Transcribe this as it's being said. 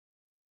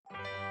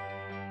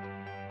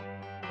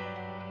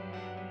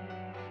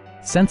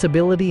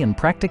Sensibility and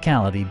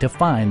practicality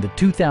define the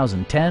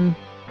 2010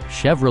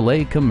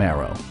 Chevrolet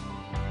Camaro.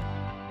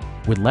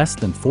 With less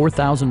than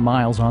 4,000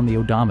 miles on the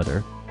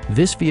odometer,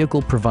 this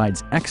vehicle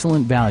provides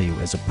excellent value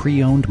as a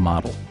pre-owned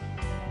model.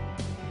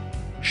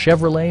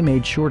 Chevrolet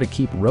made sure to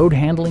keep road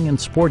handling and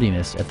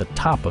sportiness at the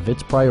top of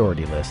its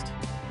priority list.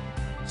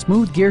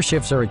 Smooth gear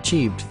shifts are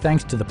achieved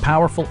thanks to the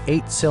powerful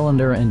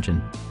 8-cylinder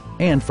engine.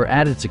 And for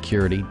added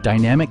security,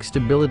 dynamic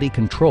stability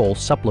control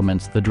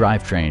supplements the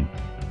drivetrain.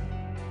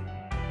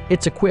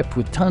 It's equipped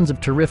with tons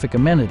of terrific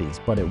amenities,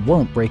 but it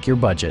won't break your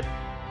budget.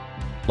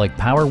 Like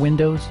power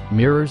windows,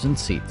 mirrors and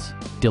seats,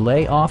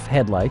 delay-off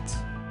headlights,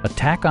 a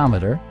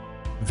tachometer,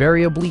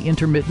 variably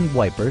intermittent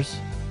wipers,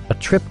 a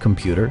trip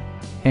computer,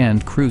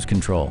 and cruise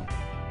control.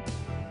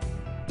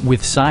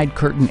 With side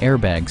curtain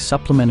airbags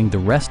supplementing the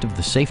rest of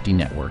the safety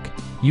network,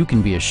 you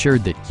can be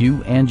assured that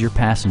you and your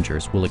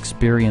passengers will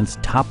experience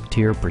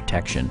top-tier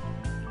protection.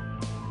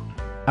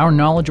 Our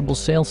knowledgeable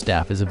sales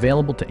staff is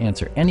available to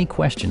answer any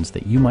questions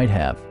that you might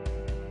have.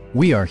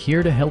 We are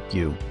here to help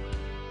you.